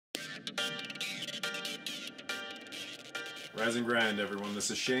Rise and grind, everyone.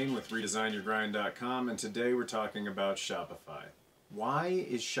 This is Shane with ReDesignYourGrind.com, and today we're talking about Shopify. Why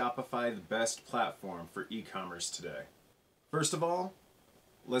is Shopify the best platform for e-commerce today? First of all,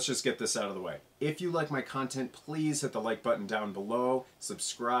 let's just get this out of the way. If you like my content, please hit the like button down below,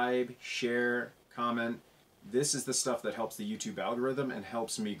 subscribe, share, comment. This is the stuff that helps the YouTube algorithm and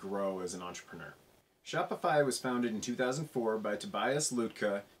helps me grow as an entrepreneur. Shopify was founded in 2004 by Tobias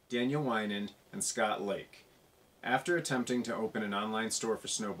Lütke, Daniel Weinand, and Scott Lake, after attempting to open an online store for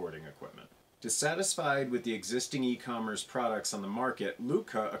snowboarding equipment. Dissatisfied with the existing e-commerce products on the market,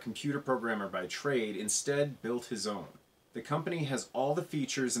 Lütke, a computer programmer by trade, instead built his own. The company has all the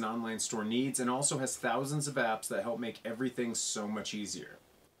features an online store needs and also has thousands of apps that help make everything so much easier.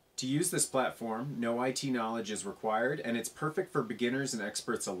 To use this platform, no IT knowledge is required, and it's perfect for beginners and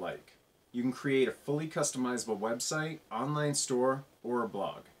experts alike. You can create a fully customizable website, online store, or a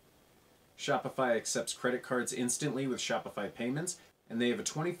blog. Shopify accepts credit cards instantly with Shopify Payments, and they have a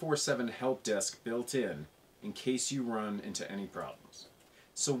 24/7 help desk built in case you run into any problems.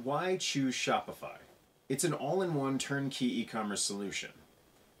 So why choose Shopify? It's an all-in-one turnkey e-commerce solution.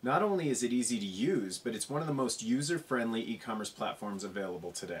 Not only is it easy to use, but it's one of the most user-friendly e-commerce platforms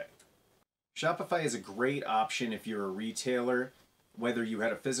available today. Shopify is a great option if you're a retailer, whether you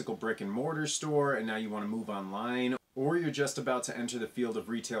had a physical brick and mortar store and now you want to move online, or you're just about to enter the field of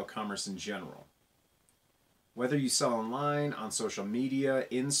retail commerce in general. Whether you sell online, on social media,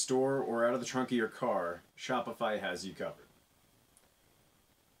 in-store, or out of the trunk of your car, Shopify has you covered.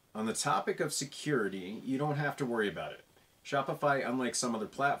 On the topic of security, you don't have to worry about it. Shopify, unlike some other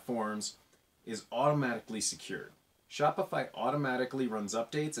platforms, is automatically secured. Shopify automatically runs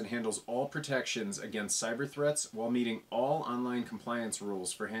updates and handles all protections against cyber threats while meeting all online compliance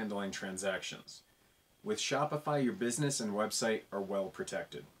rules for handling transactions. With Shopify, your business and website are well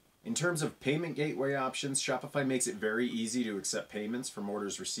protected. In terms of payment gateway options, Shopify makes it very easy to accept payments from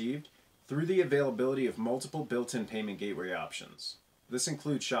orders received through the availability of multiple built-in payment gateway options. This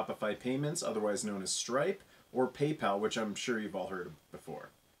includes Shopify Payments, otherwise known as Stripe, or PayPal, which I'm sure you've all heard of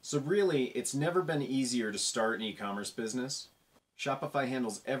before. So really, it's never been easier to start an e-commerce business. Shopify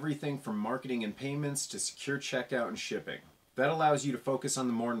handles everything from marketing and payments to secure checkout and shipping. That allows you to focus on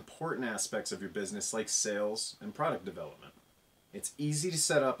the more important aspects of your business like sales and product development. It's easy to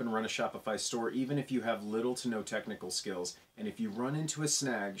set up and run a Shopify store even if you have little to no technical skills, and if you run into a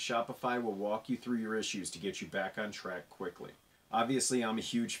snag, Shopify will walk you through your issues to get you back on track quickly. Obviously, I'm a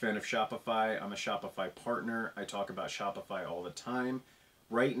huge fan of Shopify. I'm a Shopify partner. I talk about Shopify all the time.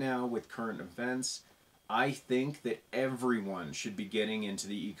 Right now, with current events, I think that everyone should be getting into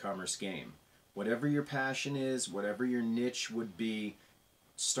the e-commerce game. Whatever your passion is, whatever your niche would be,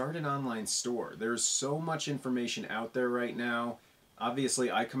 start an online store. There's so much information out there right now. Obviously,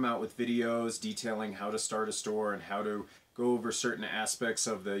 I come out with videos detailing how to start a store and how to go over certain aspects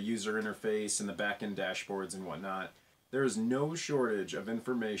of the user interface and the back-end dashboards and whatnot. There is no shortage of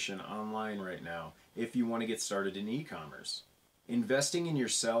information online right now if you want to get started in e-commerce. Investing in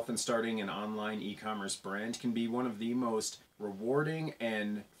yourself and starting an online e-commerce brand can be one of the most rewarding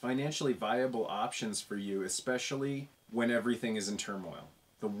and financially viable options for you, especially when everything is in turmoil.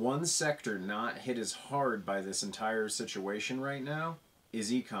 The one sector not hit as hard by this entire situation right now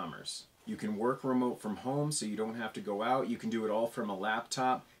is e-commerce. You can work remote from home so you don't have to go out. You can do it all from a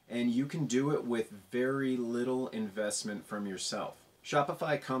laptop, and you can do it with very little investment from yourself.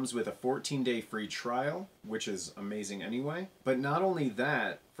 Shopify comes with a 14-day free trial, which is amazing anyway. But not only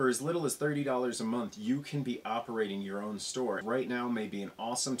that, for as little as $30 a month, you can be operating your own store. Right now may be an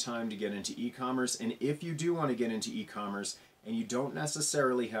awesome time to get into e-commerce, and if you do want to get into e-commerce and you don't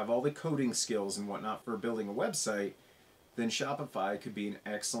necessarily have all the coding skills and whatnot for building a website, then Shopify could be an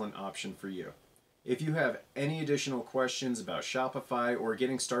excellent option for you. If you have any additional questions about Shopify or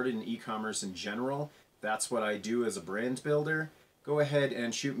getting started in e-commerce in general, that's what I do as a brand builder. Go ahead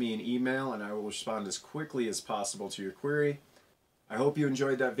and shoot me an email and I will respond as quickly as possible to your query. I hope you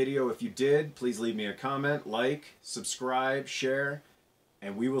enjoyed that video. If you did, please leave me a comment, like, subscribe, share,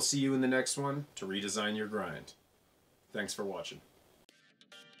 and we will see you in the next one to redesign your grind. Thanks for watching.